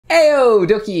Heyo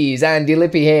duckies,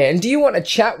 Andilippi here, and do you want a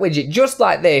chat widget just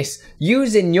like this?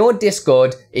 Using your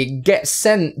Discord, it gets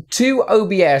sent to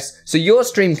OBS so your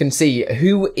stream can see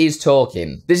who is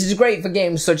talking. This is great for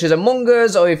games such as Among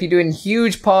Us, or if you're doing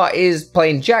huge parties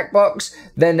playing Jackbox,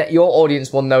 then your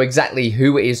audience will know exactly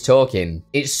who is talking.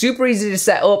 It's super easy to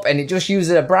set up and it just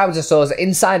uses a browser source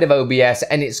inside of OBS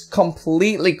and it's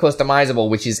completely customizable,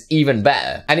 which is even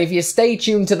better. And if you stay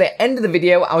tuned to the end of the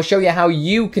video, I'll show you how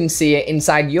you can see it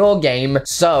inside your game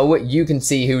so you can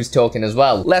see who's talking as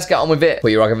well. Let's get on with it.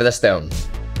 Put your rock over the stone.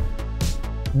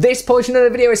 This portion of the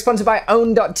video is sponsored by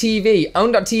Own.tv.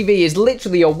 Own.tv is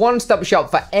literally your one-stop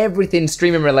shop for everything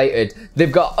streaming related.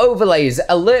 They've got overlays,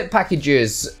 alert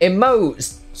packages,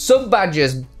 emotes, sub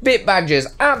badges, bit badges,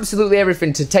 absolutely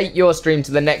everything to take your stream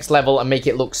to the next level and make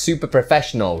it look super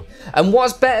professional. And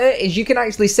what's better is you can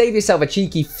actually save yourself a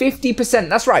cheeky 50%,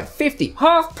 that's right, 50,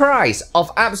 half price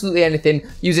off absolutely anything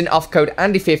using off code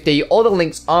Andy50. All the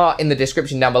links are in the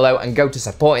description down below and go to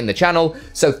supporting the channel.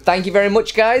 So thank you very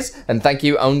much guys, and thank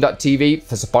you Own.tv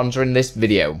for sponsoring this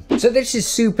video. So this is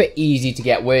super easy to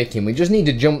get working. We just need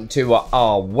to jump to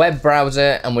our web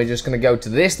browser and we're just going to go to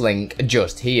this link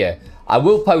just here. I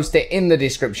will post it in the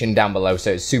description down below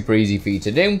so it's super easy for you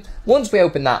to do. Once we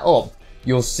open that up,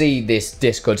 you'll see this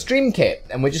Discord StreamKit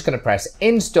and we're just going to press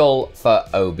install for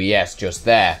OBS just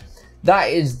there. That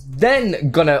is then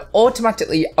going to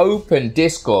automatically open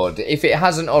Discord. If it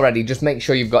hasn't already, just make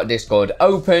sure you've got Discord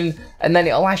open and then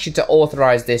it'll ask you to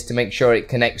authorize this to make sure it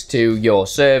connects to your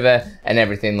server and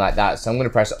everything like that. So I'm going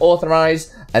to press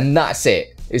authorize and that's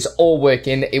it. It's all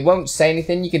working. It won't say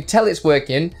anything. You can tell it's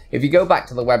working. If you go back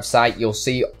to the website, you'll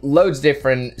see loads of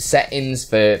different settings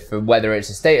for whether it's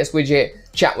a status widget,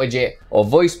 chat widget, or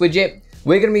voice widget.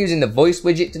 We're going to be using the voice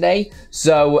widget today,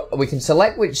 so we can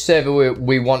select which server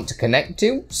we want to connect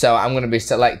to. So I'm going to be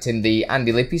selecting the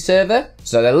Andilippi server.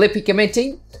 So the Lippi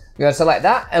committee, we're going to select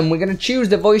that, and we're going to choose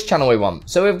the voice channel we want.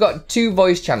 So we've got two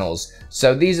voice channels.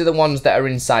 So these are the ones that are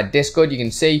inside Discord. You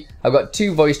can see I've got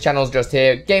two voice channels just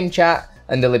here, game chat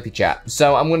and the Lippi chat.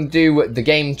 So I'm going to do the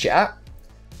game chat.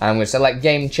 I'm going to select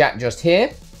game chat just here.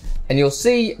 And you'll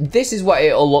see this is what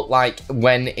it'll look like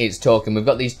when it's talking. We've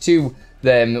got these two,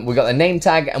 we've got the name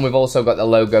tag and we've also got the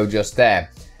logo just there.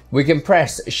 We can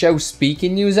press show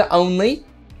speaking user only.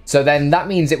 So then that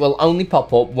means it will only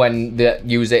pop up when the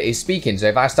user is speaking. So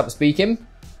if I stop speaking,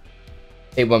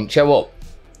 it won't show up.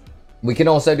 We can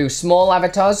also do small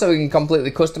avatars, so we can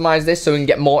completely customize this so we can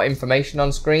get more information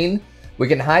on screen. We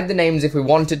can hide the names if we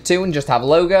wanted to and just have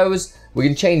logos. We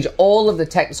can change all of the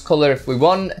text color if we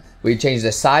want. We can change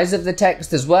the size of the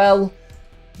text as well.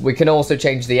 We can also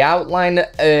change the outline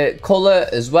color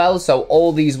as well. So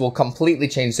all these will completely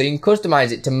change. So you can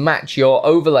customize it to match your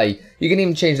overlay. You can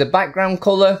even change the background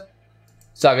color.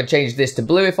 So I can change this to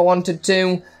blue if I wanted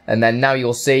to. And then now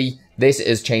you'll see this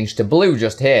is changed to blue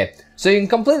just here. So you can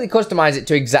completely customize it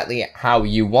to exactly how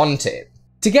you want it.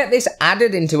 To get this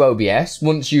added into OBS,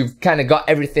 once you've kind of got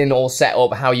everything all set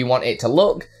up how you want it to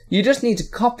look, you just need to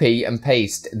copy and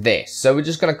paste this. So we're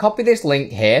just going to copy this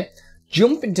link here,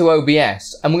 jump into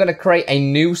OBS, and we're going to create a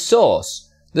new source.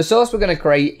 The source we're going to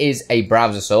create is a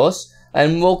browser source,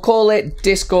 and we'll call it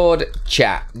Discord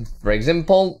chat, for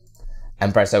example,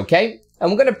 and press OK. And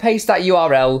we're going to paste that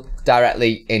URL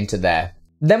directly into there.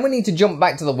 Then we need to jump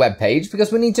back to the web page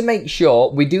because we need to make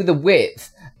sure we do the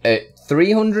width at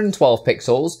 312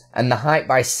 pixels and the height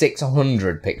by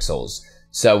 600 pixels.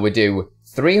 So we do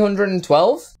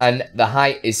 312 and the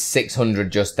height is 600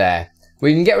 just there.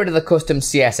 We can get rid of the custom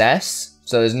CSS,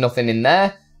 so there's nothing in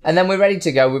there. And then we're ready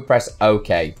to go, we press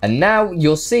OK. And now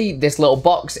you'll see this little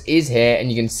box is here and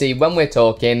you can see when we're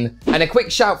talking. And a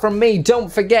quick shout from me,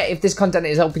 don't forget if this content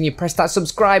is helping you, press that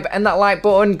subscribe and that like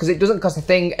button because it doesn't cost a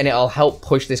thing and it'll help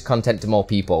push this content to more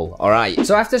people. Alright,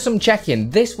 so after some checking,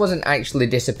 this wasn't actually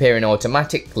disappearing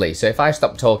automatically. So if I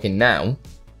stop talking now,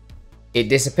 it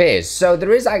disappears. So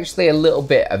there is actually a little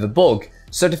bit of a bug.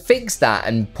 So to fix that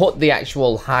and put the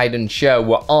actual hide and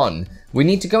show on, we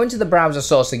need to go into the browser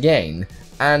source again.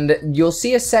 And you'll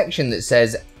see a section that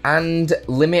says and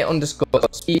limit underscore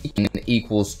speaking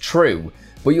equals true.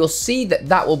 But you'll see that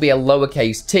that will be a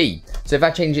lowercase t. So if I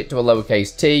change it to a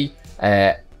lowercase t,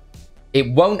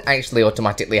 it won't actually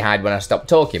automatically hide when I stop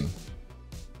talking.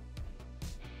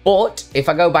 But if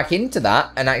I go back into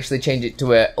that and actually change it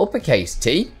to a uppercase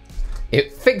T,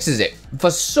 it fixes it.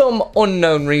 For some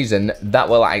unknown reason, that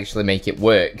will actually make it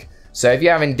work. So if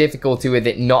you're having difficulty with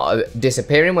it not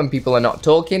disappearing when people are not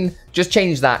talking, just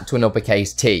change that to an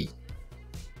uppercase T.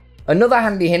 Another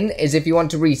handy hint is if you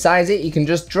want to resize it, you can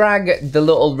just drag the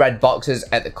little red boxes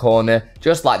at the corner,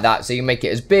 just like that, so you make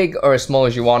it as big or as small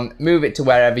as you want, move it to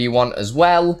wherever you want as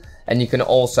well, and you can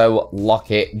also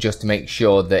lock it just to make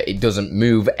sure that it doesn't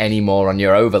move anymore on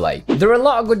your overlay. There are a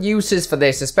lot of good uses for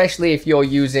this, especially if you're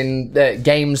using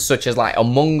games such as like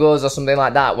Among Us or something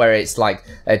like that, where it's like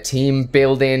a team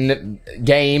building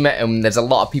game and there's a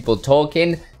lot of people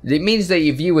talking. It means that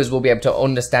your viewers will be able to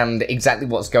understand exactly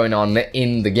what's going on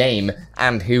in the game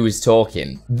and who is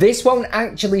talking. This won't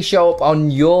actually show up on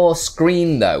your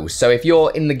screen though, so if you're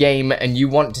in the game and you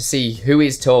want to see who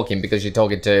is talking because you're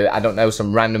talking to, I don't know,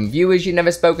 some random viewers you've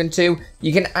never spoken to,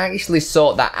 you can actually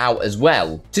sort that out as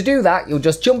well. To do that, you'll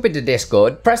just jump into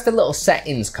Discord, press the little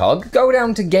settings cog, go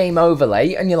down to game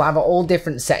overlay, and you'll have all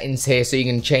different settings here, so you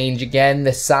can change again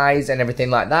the size and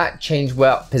everything like that, change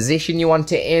what position you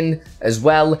want it in as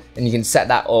well, and you can set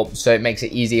that up so it makes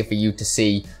it easier for you to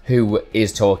see who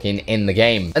is talking in the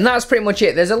game. And that's pretty much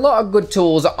it. There's a lot of good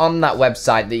tools on that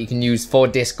website that you can use for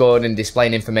Discord and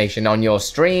displaying information on your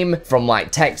stream, from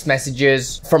like text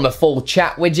messages, from a full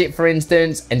chat widget for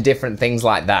instance, and different things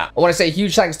like that. I want to say a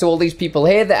huge thanks to all these people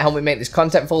here that help me make this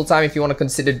content full time. If you want to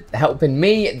consider helping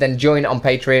me, then join on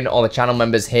Patreon or the channel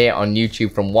members here on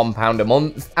YouTube from £1 a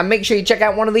month. And make sure you check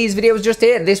out one of these videos just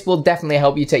here. This will definitely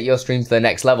help you take your stream to the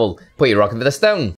next level. Put your rocket for the stone.